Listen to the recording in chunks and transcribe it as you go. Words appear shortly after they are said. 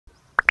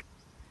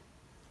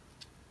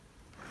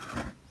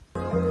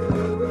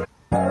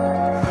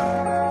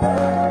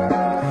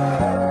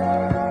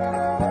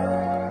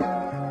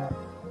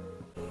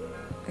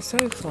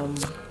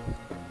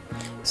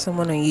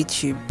someone on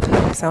YouTube.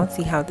 So I want to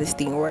see how this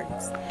thing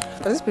works.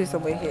 I'll just put it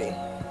somewhere here.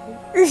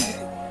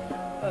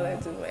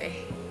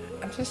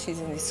 I'm just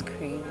using this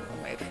cream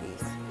on my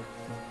face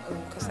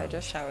because I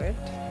just showered.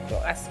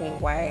 Don't ask me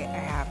why I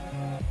have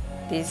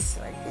this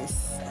like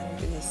this and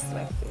this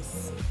like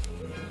this.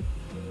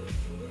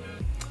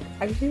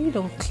 I really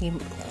don't clean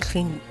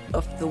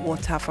off the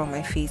water from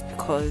my face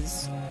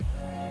because,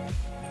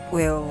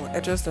 well, I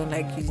just don't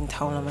like using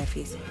towel on my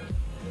face.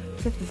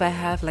 Except if I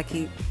have like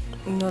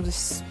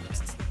this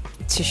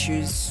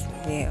tissues,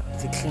 yeah,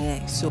 to clean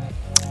it. So,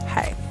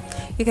 hi,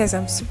 you guys,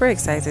 I'm super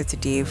excited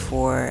today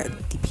for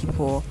the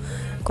people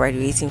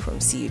graduating from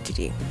CU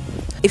today.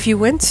 If you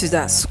went to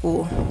that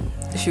school,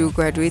 if you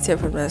graduated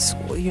from that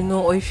school,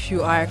 or if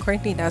you are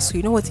currently in that school,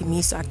 you know what it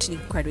means to actually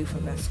graduate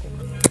from that school.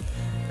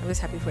 I'm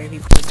just happy for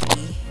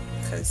everybody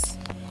because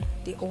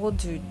they all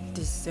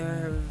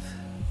deserve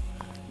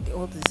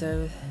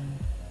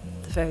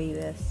the very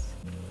best.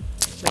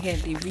 Again,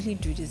 they really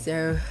do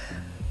deserve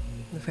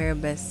the very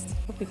best.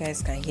 Hope you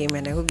guys can hear me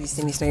and I hope you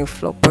see me snowing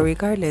vlog, but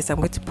regardless, I'm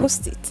going to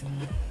post it.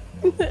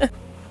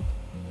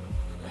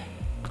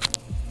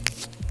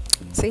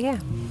 So yeah,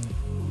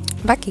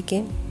 back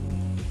again.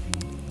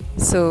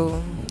 So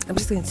I'm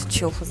just going to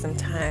chill for some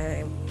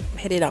time. I'm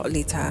headed out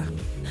later.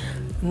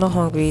 I'm not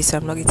hungry, so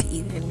I'm not going to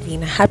eat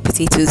anything. I had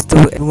potatoes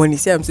though, and when you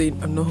say I'm saying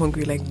I'm not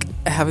hungry, like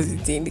I haven't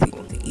eaten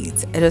anything to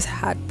eat. I just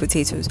had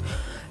potatoes,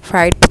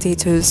 fried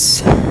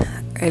potatoes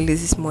early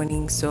this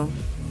morning, so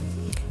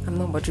I'm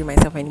not bothering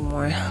myself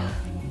anymore.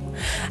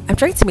 I'm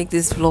trying to make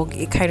this vlog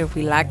a kind of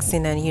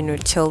relaxing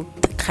and chilled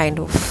kind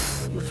of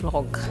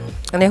vlog,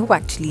 and I hope I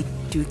actually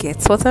do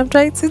get what I'm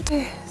trying to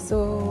do.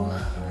 So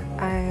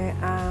I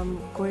am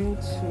going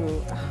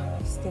to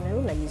this thing. I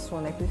don't like this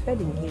one. I prefer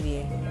the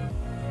Nigerian.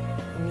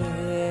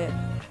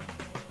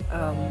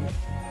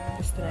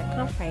 This thing I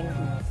can't find it.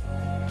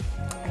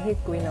 I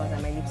hate going out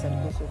and my lips are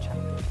looking so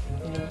chapped.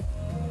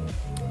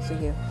 So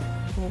yeah,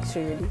 make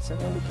sure your lips are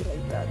not looking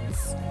like that.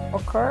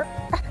 Okay.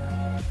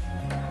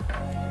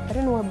 I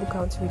don't know what book I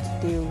want to read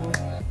today.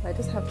 I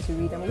just have to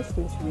read. I'm just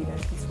going to read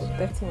at least for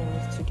 30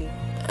 minutes today.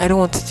 I don't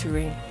want it to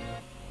rain.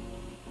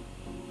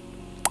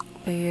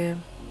 But yeah.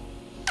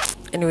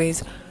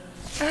 Anyways,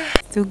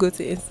 still go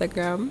to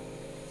Instagram.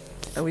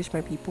 I wish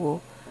my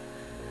people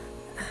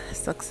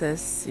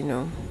success,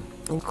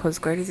 because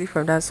graduating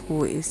from that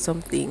school is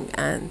something,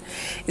 and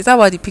it's not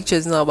about the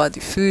pictures, it's not about the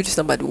food, it's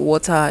not about the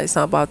water, it's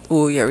not about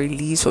you're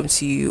released from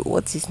CU.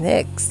 What is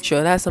next?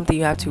 Sure, that's something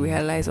you have to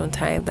realize on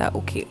time, that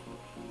okay,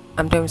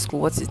 I'm done with school,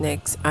 what is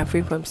next? I'm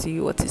free from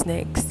CU, what is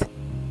next?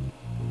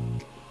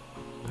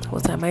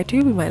 What am I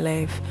doing with my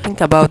life?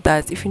 Think about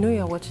that. If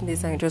you're watching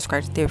this and you just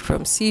graduated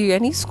from CU,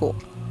 any school,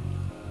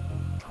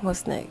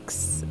 what's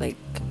next? Like,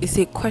 it's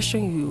a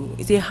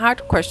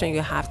hard question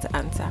you have to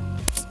answer.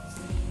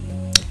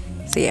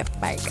 So yeah,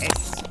 bye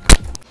guys.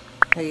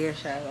 Hey, yeah,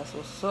 that's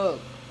what's up.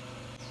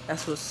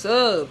 That's what's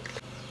up.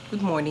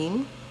 Good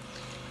morning.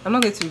 I'm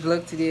not going to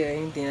vlog today or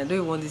anything. I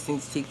don't want this thing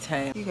to take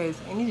time. You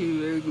guys, I need a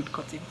very good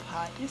cutting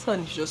pad. This one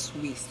is just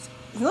waste.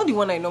 It's not the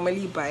one I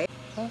normally buy.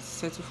 Let's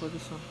settle for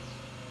this one.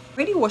 I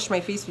already washed my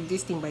face with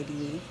this thing, by the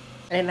way,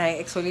 and I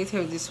exfoliated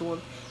with this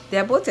one. They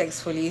are both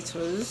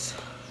exfoliators,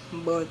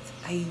 but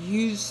I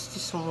use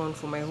this one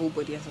for my whole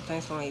body and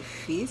sometimes for my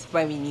face.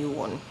 Buy me a new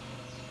one.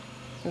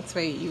 That's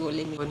why you will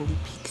let me on the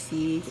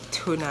Pixie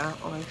toner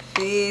on my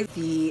face,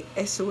 the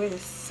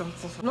SOS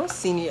something. I'm not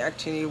seeing it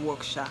actually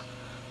work,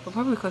 but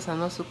probably because I'm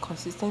not so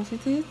consistent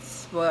with it.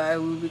 But I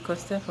will be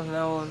consistent from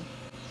now on.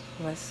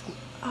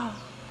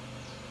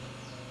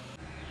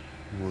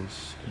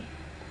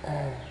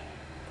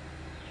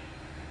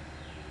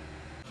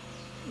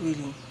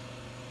 Really?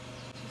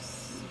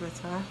 Just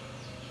better.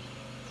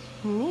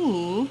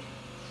 Me?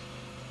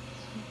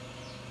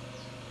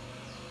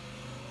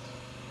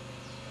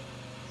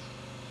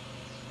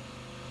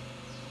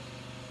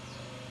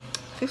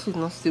 Face is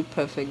not still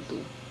perfect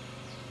though.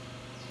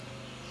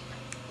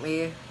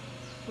 Yeah,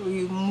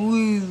 we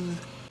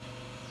move.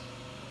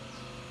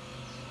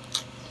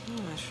 I'm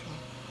not sure.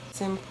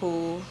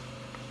 Simple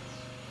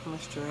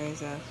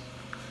moisturizer.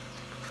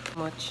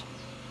 Much.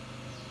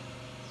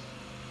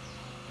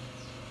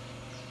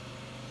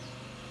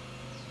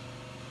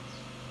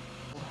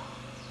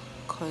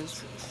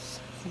 Cause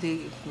today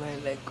is my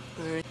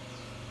earth.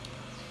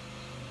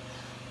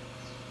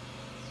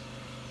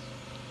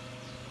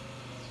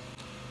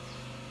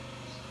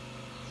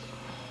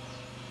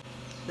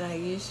 That I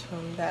use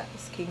from that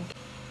skin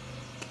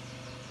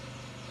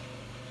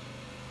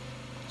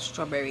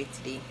strawberry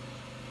today.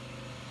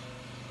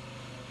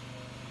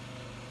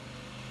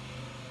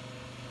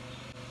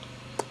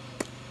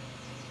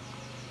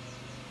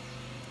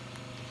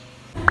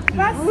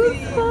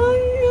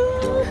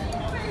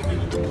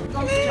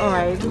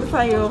 Alright,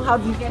 Busayo, how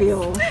do you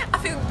feel? I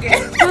feel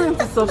good. Tell them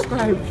to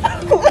subscribe.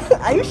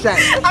 Are you shy?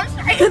 I'm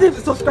shy. Tell them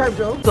to subscribe,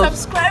 bro.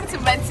 Subscribe to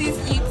Metty's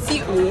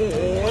YouTube.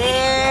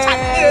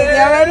 Yeah,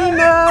 you already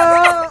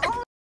know.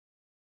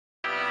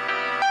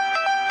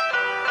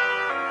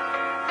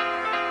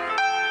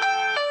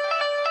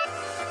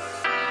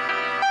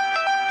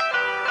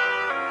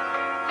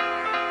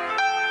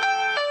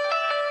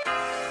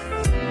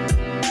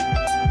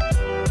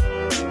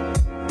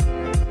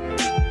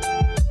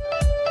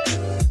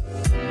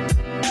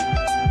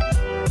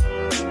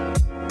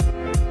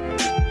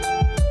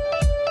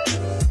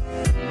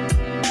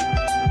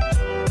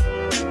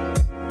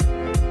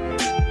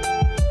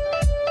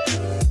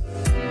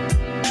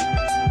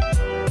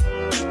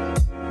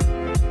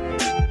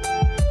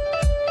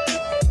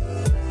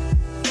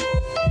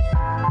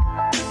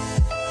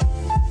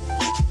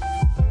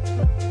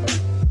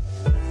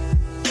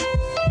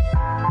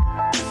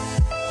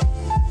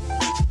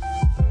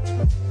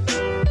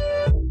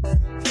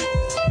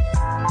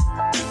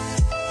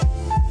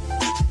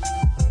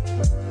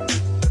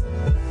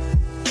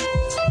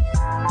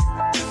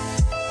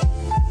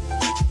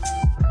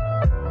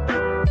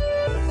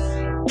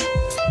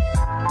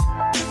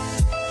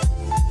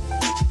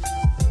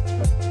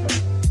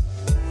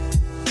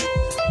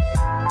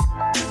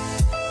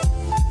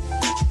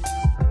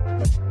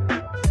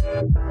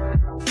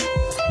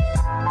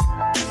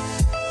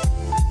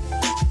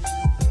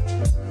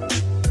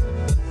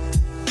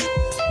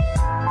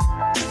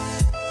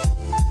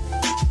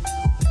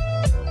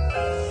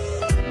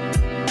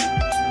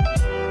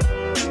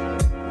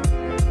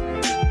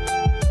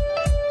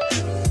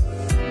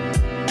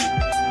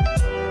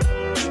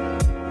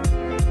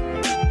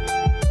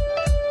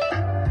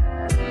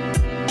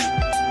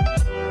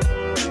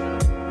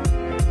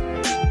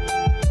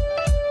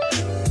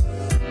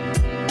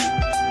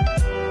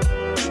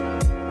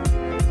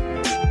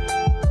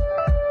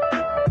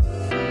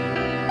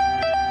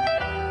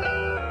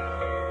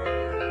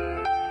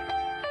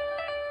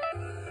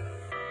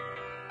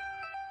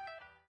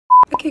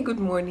 Okay, good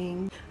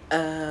morning.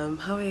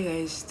 How are you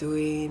guys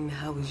doing?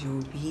 How was your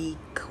week?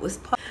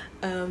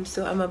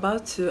 So I'm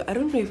about to, I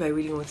don't know if I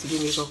really want to do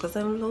makeup because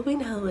I'm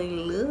loving how I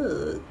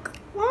look.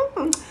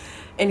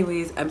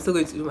 Anyways, I'm still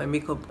going to do my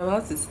makeup. I'm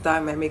about to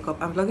start my makeup.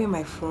 I'm vlogging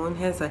my phone,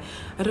 hence I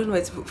don't know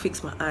where to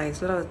fix my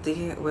eyes. What I was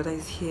thinking, what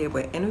is here,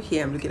 but I know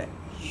here I'm looking at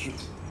you.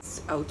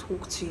 I'll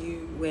talk to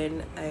you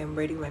when I am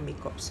ready with my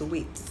makeup. So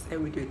wait, let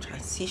me do a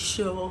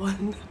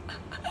transition.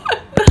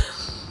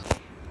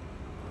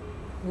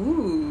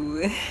 Ooh.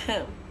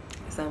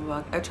 So I'm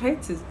back. I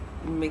tried to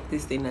make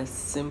this thing as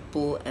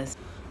simple as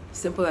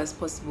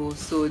possible,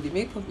 so the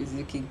makeup is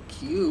looking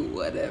cute,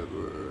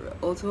 whatever.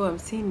 Although I'm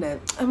saying that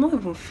I'm not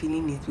even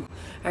feeling it.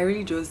 I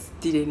really just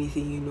did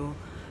anything, you know.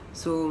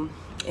 So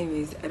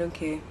anyways, I don't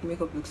care. The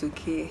makeup looks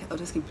okay. I'll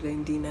just keep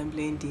blending and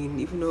blending,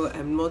 even though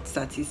I'm not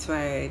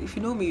satisfied. If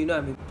you know me, you know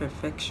I'm a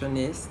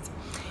perfectionist,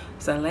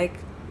 so I like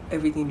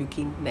everything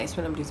looking nice.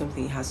 When I'm doing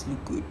something, it has to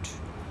look good.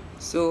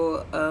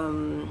 So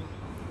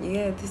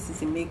yeah, this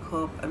is the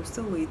makeup. I'm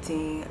still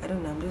waiting. I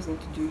don't know, I'm just going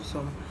to do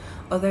some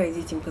other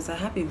editing because I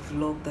have a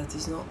vlog that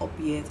is not up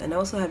yet, and I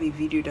also have a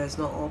video that's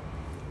not up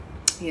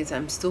yet.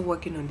 I'm still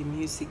working on the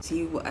music,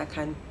 see what I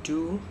can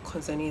do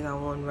concerning that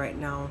one right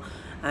now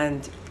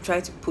and try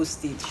to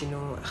post it, you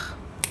know.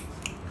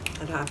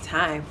 I don't have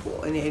time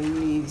for any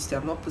news.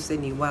 I'm not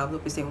posting in a while. I'm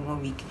not posting in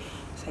 1 week,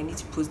 so I need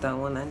to post that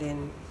one. And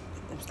then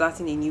I'm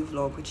starting a new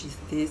vlog, which is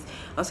this.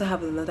 I also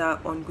have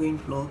another ongoing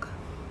vlog,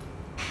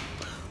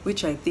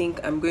 which I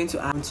think I'm going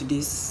to add to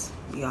this.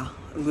 Yeah,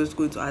 I'm just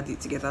going to add it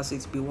together so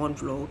it'll be one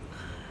vlog.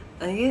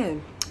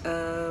 And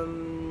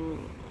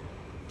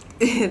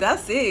yeah,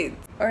 that's it.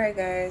 All right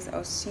guys,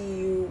 I'll see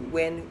you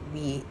when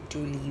we do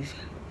leave.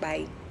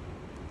 Bye.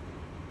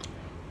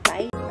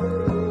 Bye.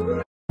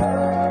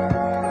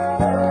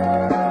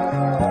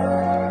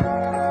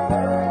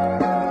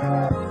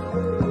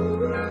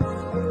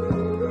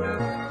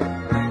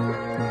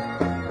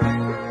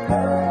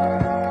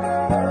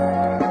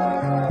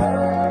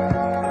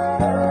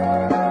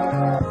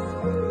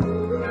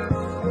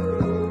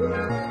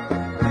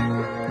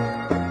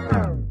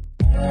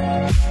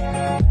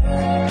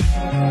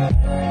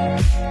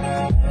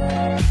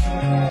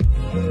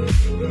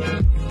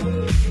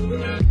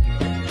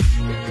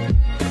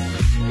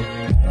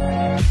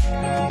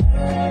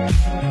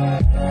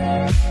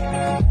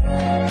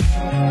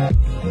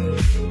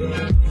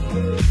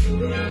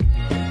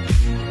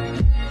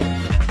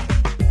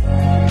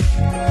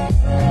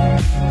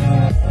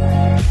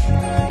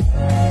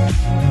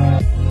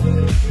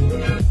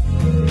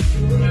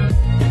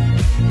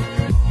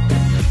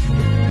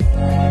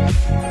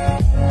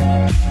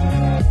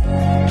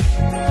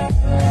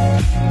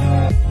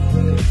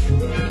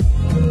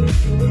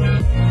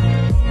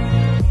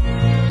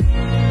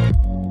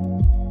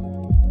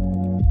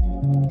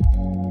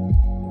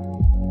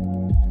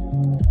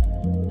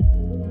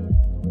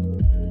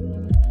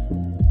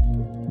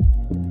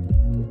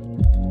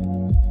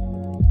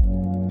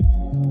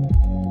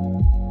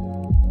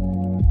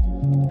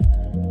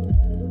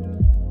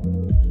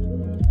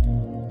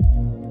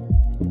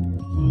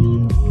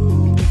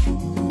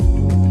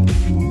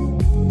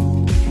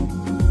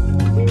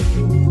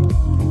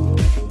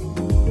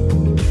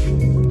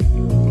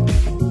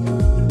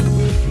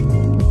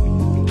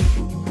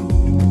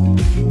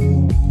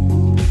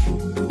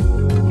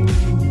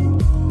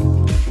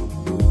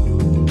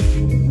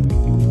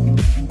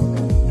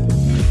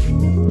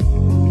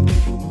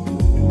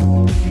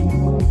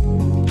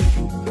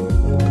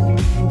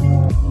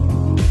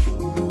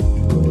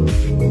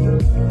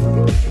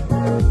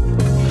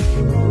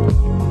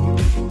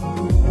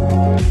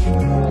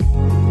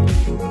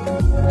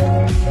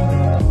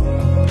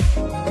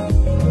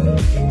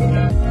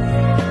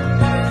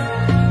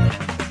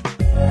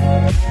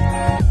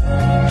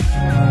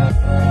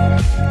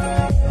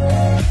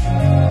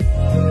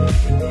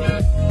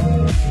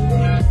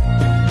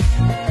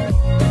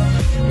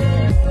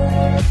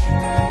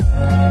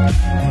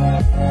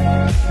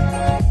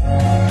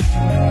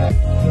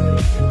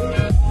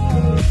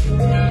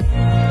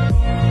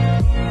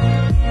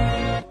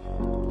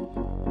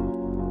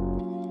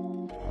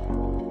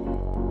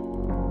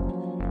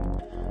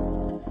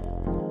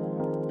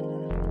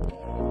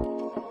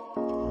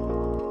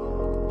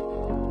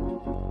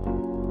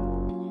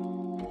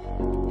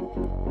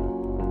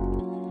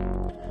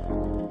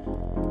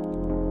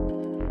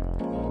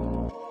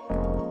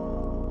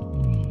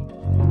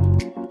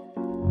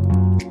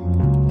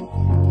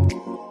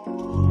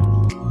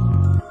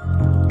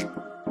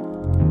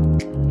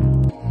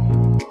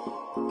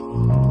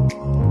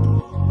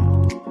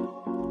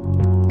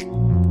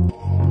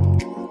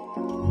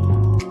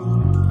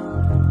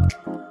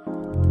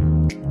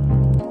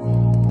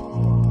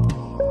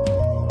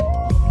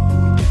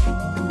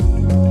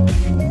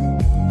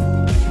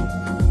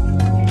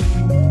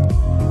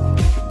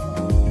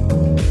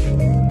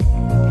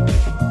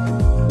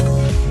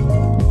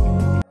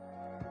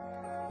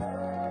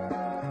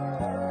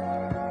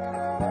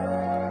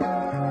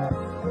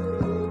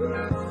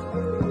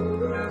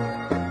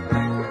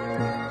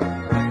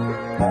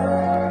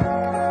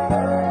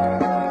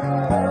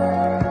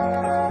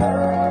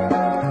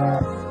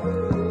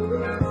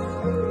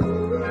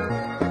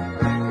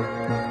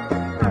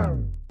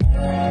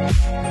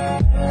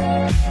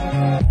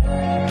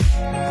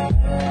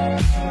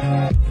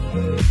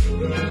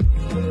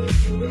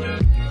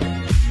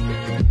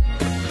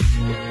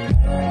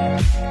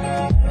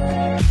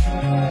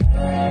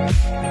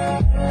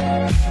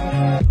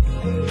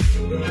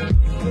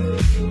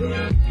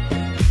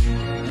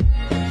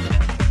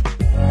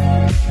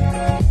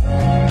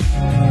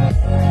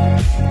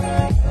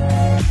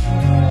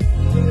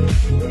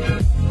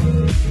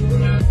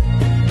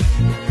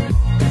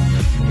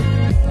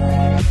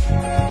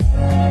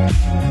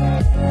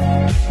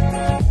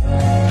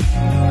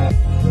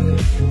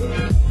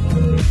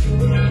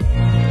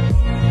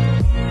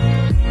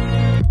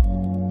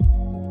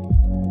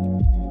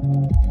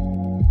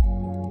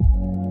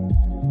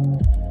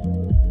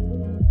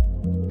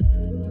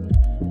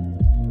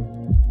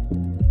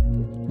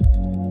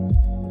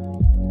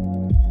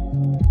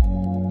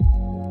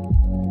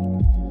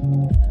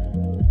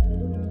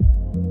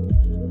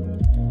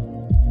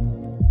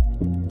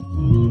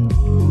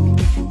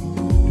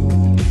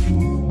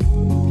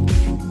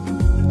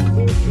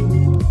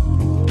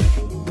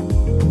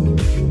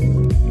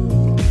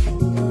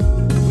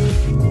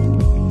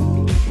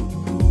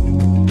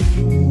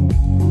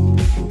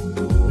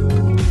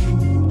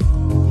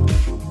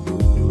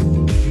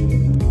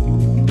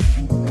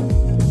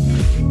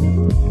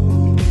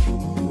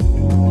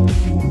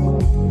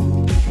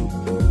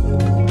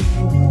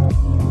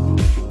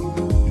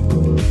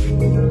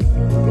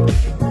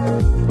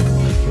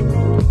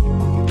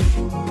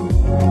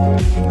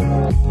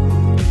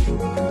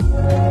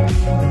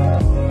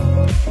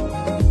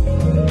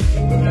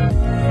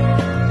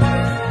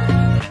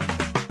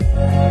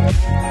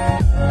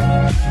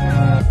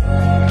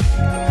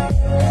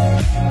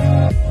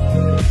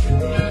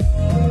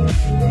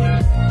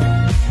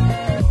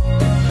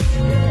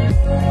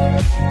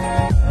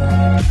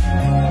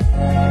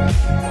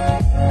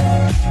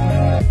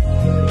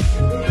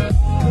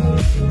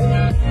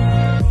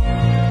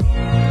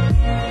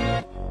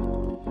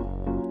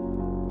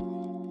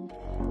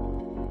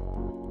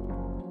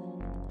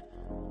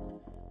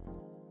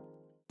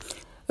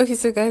 Okay,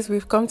 so guys,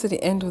 we've come to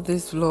the end of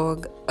this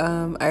vlog.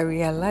 I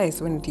realized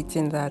when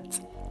editing that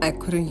I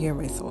couldn't hear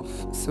myself,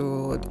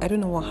 so I don't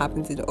know what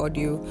happened to the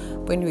audio.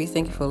 But anyways,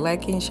 thank you for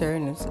liking,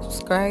 sharing, and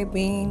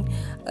subscribing.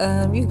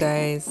 You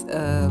guys,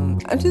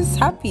 I'm just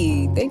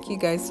happy. Thank you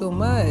guys so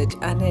much.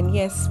 And then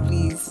yes,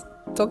 please,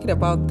 talking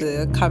about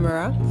the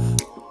camera,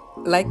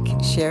 like,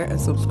 share,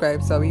 and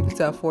subscribe so I'll be able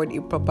to afford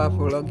a proper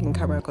vlogging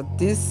camera, because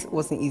this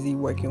wasn't easy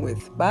working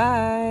with.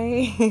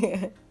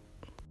 Bye.